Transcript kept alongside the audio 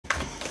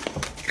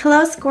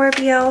Hello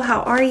Scorpio,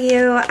 how are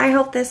you? I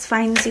hope this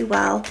finds you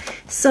well.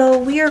 So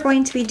we are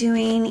going to be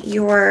doing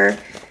your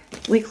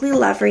weekly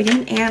love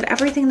reading and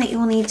everything that you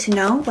will need to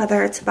know,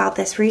 whether it's about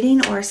this reading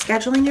or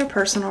scheduling your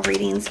personal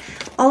readings.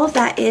 All of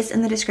that is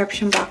in the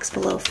description box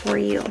below for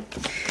you.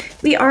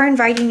 We are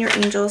inviting your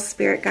angels,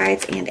 spirit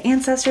guides, and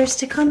ancestors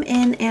to come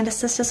in and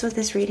assist us with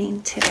this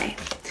reading today.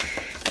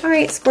 All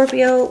right,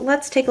 Scorpio,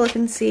 let's take a look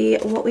and see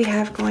what we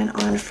have going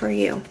on for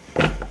you.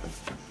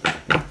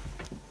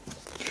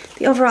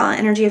 The overall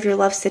energy of your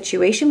love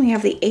situation, we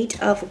have the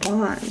Eight of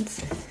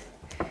Wands.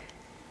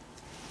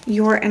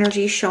 Your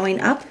energy showing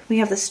up, we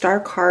have the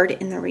Star card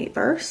in the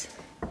reverse.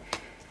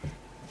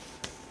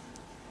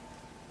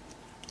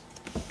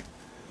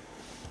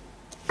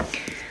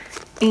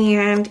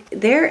 And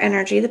their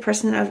energy, the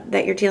person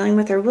that you're dealing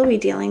with or will be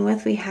dealing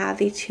with, we have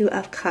the Two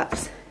of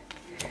Cups.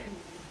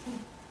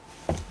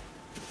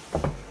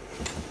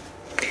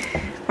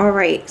 All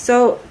right,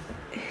 so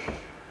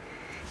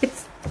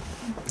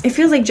it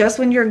feels like just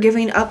when you're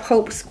giving up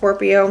hope,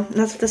 Scorpio,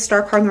 that's what the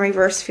Star card in the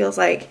reverse feels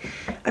like.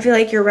 I feel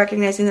like you're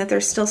recognizing that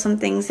there's still some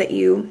things that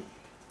you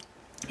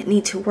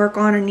need to work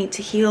on or need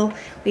to heal.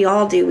 We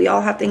all do. We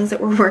all have things that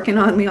we're working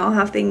on. We all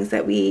have things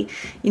that we,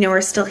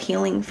 are still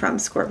healing from,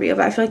 Scorpio.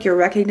 But I feel like you're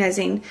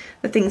recognizing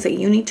the things that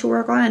you need to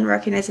work on and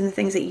recognizing the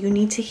things that you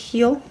need to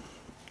heal.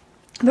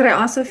 But I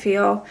also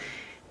feel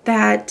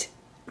that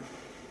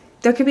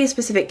there could be a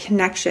specific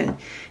connection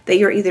that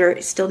you're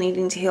either still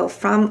needing to heal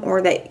from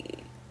or that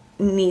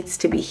needs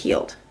to be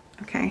healed.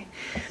 Okay.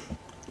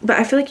 But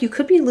I feel like you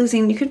could be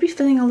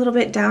feeling a little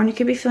bit down. You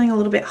could be feeling a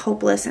little bit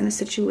hopeless in a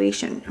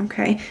situation.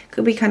 Okay.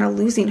 Could be kind of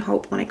losing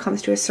hope when it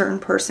comes to a certain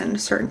person, a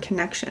certain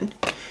connection.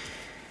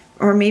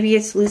 Or maybe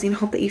it's losing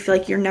hope that you feel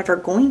like you're never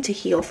going to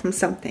heal from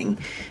something.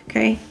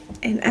 Okay.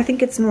 And I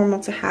think it's normal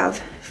to have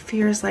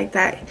fears like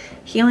that.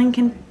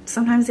 Healing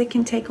sometimes it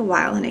can take a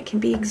while and it can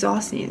be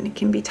exhausting and it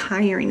can be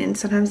tiring. And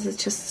sometimes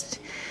it's just,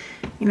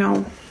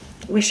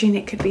 wishing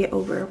it could be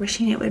over,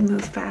 wishing it would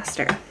move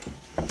faster.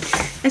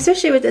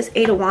 Especially with this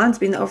Eight of Wands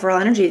being the overall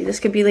energy,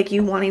 this could be like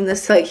you wanting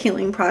this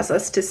healing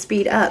process to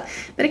speed up.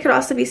 But it could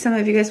also be some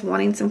of you guys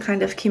wanting some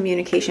kind of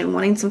communication,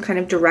 wanting some kind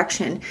of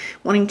direction,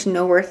 wanting to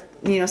know where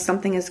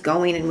something is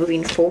going and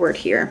moving forward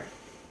here.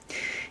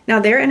 Now,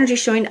 their energy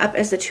showing up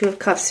as the Two of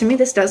Cups. To me,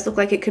 this does look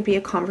like it could be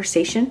a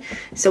conversation.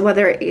 So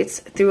whether it's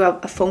through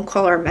a phone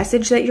call or a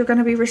message that you're going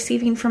to be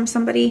receiving from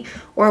somebody,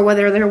 or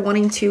whether they're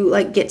wanting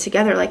to get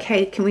together, like,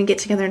 hey, can we get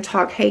together and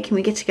talk? Hey, can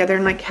we get together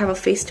and have a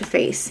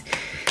face-to-face?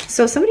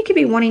 So somebody could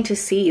be wanting to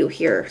see you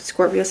here,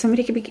 Scorpio.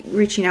 Somebody could be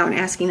reaching out and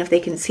asking if they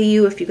can see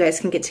you, if you guys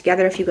can get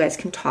together, if you guys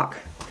can talk.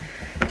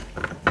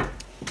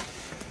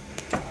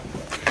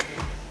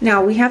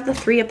 Now, we have the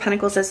Three of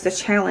Pentacles as the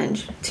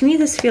challenge. To me,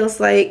 this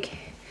feels like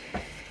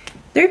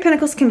Three of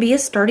Pentacles can be a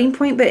starting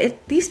point,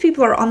 but these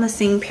people are on the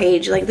same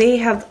page. Like, they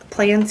have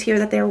plans here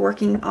that they're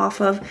working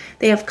off of.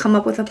 They have come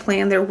up with a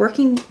plan. They're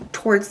working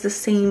towards the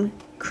same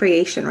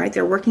creation, right?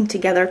 They're working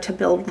together to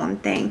build one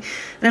thing.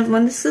 And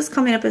when this is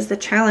coming up as the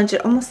challenge,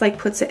 it almost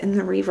puts it in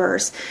the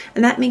reverse.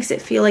 And that makes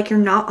it feel like you're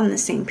not on the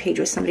same page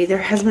with somebody. There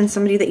has been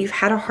somebody that you've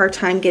had a hard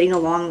time getting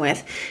along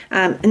with.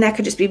 And that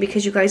could just be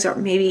because you guys are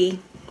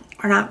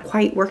not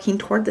quite working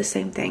toward the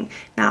same thing,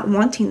 not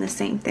wanting the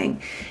same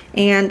thing.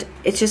 And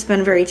it's just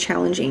been very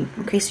challenging.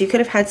 Okay, so you could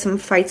have had some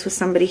fights with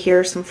somebody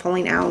here, some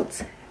falling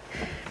outs,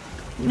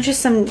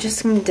 just some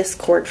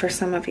discord for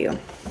some of you.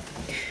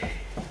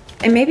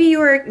 And maybe you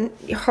were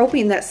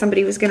hoping that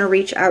somebody was going to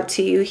reach out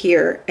to you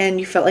here and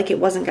you felt like it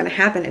wasn't going to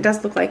happen. It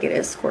does look like it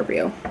is,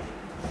 Scorpio.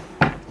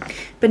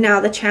 But now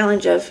the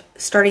challenge of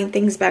starting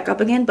things back up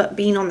again, but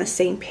being on the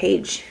same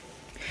page.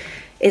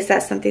 Is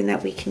that something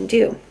that we can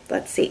do?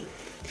 Let's see.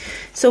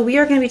 So we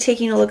are going to be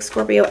taking a look,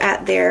 Scorpio,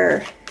 at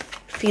their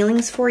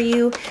feelings for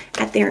you,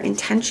 at their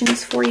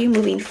intentions for you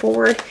moving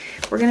forward.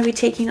 We're going to be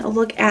taking a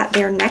look at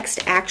their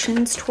next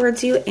actions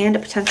towards you and a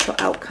potential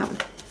outcome.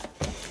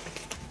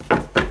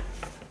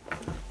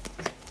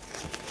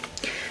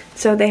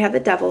 So they have the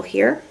Devil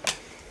here.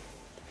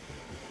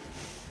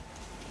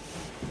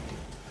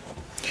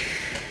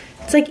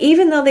 It's like,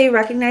 even though they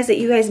recognize that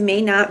you guys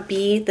may not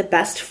be the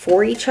best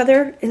for each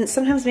other, and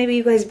sometimes maybe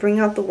you guys bring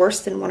out the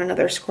worst in one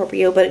another,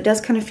 Scorpio, but it does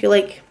kind of feel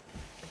like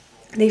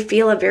they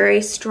feel a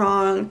very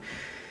strong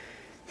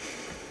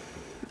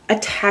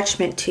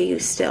attachment to you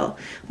still.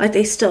 Like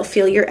they still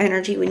feel your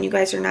energy when you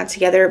guys are not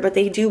together, but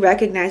they do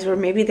recognize where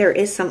maybe there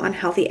is some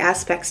unhealthy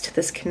aspects to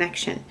this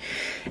connection.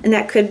 And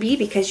that could be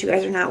because you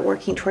guys are not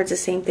working towards the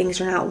same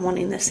things or not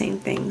wanting the same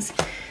things.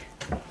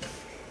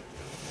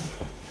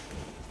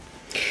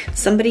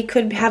 Somebody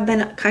could have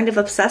been kind of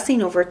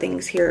obsessing over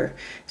things here,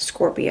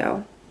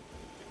 Scorpio.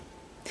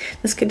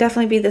 This could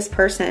definitely be this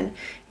person,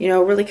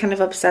 really kind of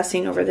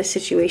obsessing over the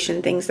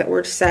situation, things that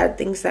were said,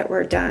 things that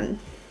were done.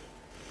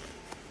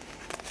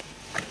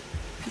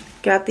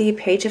 Got the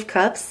Page of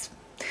Cups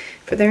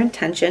for their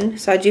intention.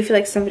 So I do feel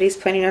like somebody's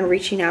planning on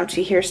reaching out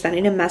to you here,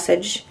 sending a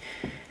message.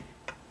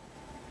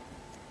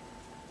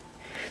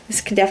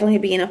 This could definitely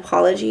be an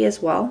apology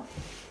as well.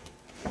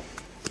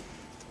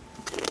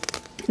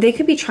 They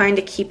could be trying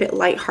to keep it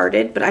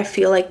lighthearted, but I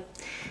feel like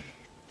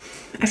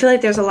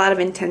there's a lot of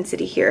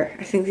intensity here.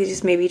 I think they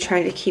just may be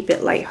trying to keep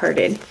it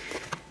lighthearted.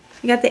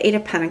 You got the Eight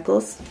of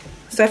Pentacles.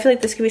 So I feel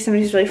like this could be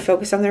somebody who's really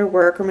focused on their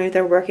work, or maybe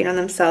they're working on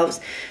themselves.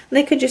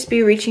 They could just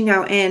be reaching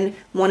out and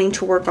wanting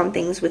to work on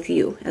things with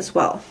you as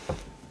well.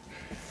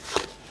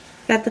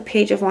 Got the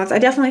Page of Wands. I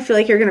definitely feel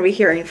like you're going to be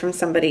hearing from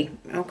somebody,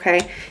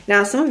 okay?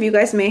 Now, some of you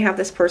guys may have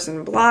this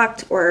person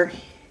blocked, or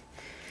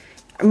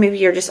maybe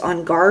you're just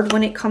on guard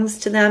when it comes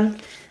to them,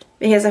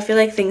 because I feel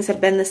like things have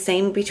been the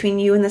same between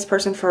you and this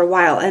person for a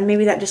while, and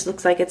maybe that just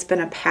looks like it's been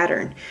a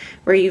pattern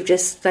where you've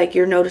just, like,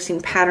 you're noticing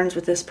patterns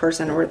with this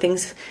person, or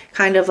things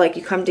kind of like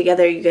you come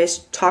together, you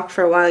guys talk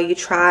for a while, you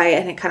try,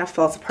 and it kind of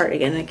falls apart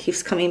again, and it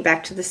keeps coming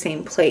back to the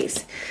same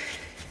place.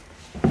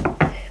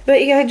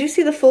 But yeah, I do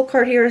see the Fool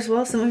card here as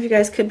well. Some of you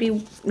guys could be,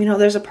 you know,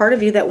 there's a part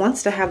of you that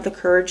wants to have the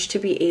courage to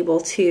be able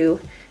to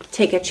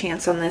take a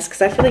chance on this,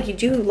 because I feel like you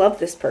do love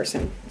this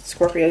person,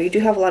 Scorpio. You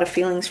do have a lot of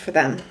feelings for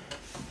them.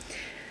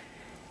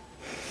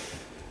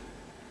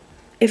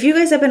 If you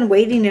guys have been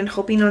waiting and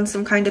hoping on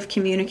some kind of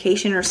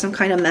communication or some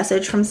kind of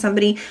message from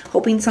somebody,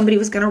 hoping somebody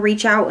was going to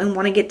reach out and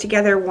want to get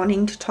together,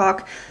 wanting to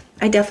talk,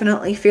 I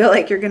definitely feel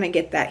like you're going to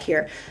get that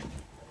here.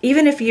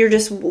 Even if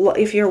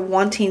you're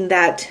wanting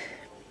that,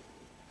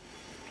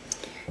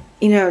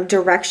 you know,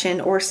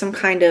 direction or some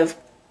kind of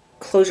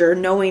closure,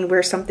 knowing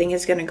where something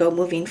is going to go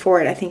moving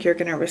forward, I think you're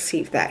going to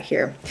receive that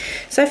here.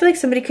 So I feel like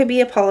somebody could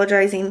be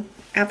apologizing.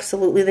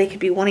 Absolutely. They could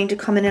be wanting to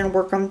come in and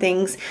work on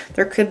things.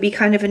 There could be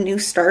kind of a new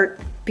start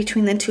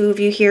between the two of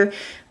you here.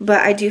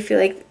 But I do feel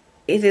like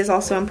it is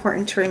also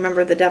important to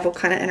remember the devil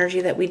kind of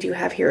energy that we do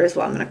have here as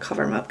well. I'm going to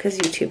cover them up because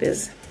YouTube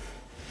is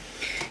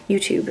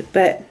YouTube.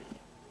 But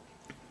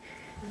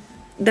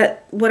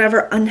that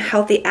whatever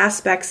unhealthy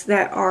aspects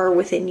that are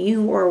within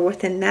you or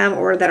within them,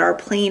 or that are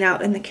playing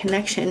out in the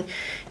connection,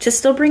 to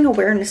still bring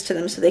awareness to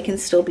them so they can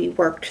still be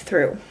worked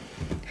through.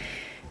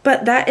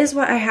 But that is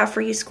what I have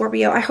for you,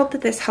 Scorpio. I hope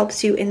that this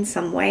helps you in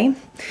some way.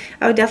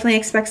 I would definitely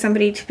expect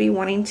somebody to be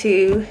wanting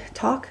to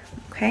talk,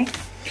 okay?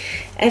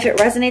 If it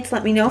resonates,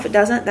 let me know. If it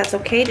doesn't, that's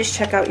okay. Just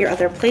check out your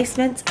other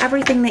placements.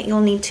 Everything that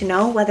you'll need to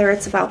know, whether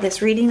it's about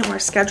this reading or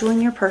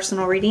scheduling your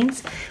personal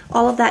readings,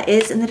 all of that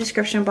is in the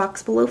description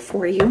box below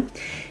for you.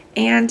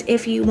 And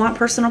if you want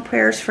personal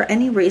prayers for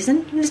any reason,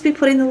 you can just be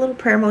putting the little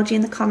prayer emoji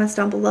in the comments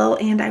down below,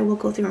 and I will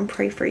go through and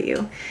pray for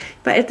you.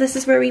 But if this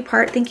is where we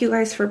part, thank you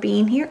guys for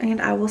being here,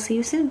 and I will see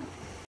you soon.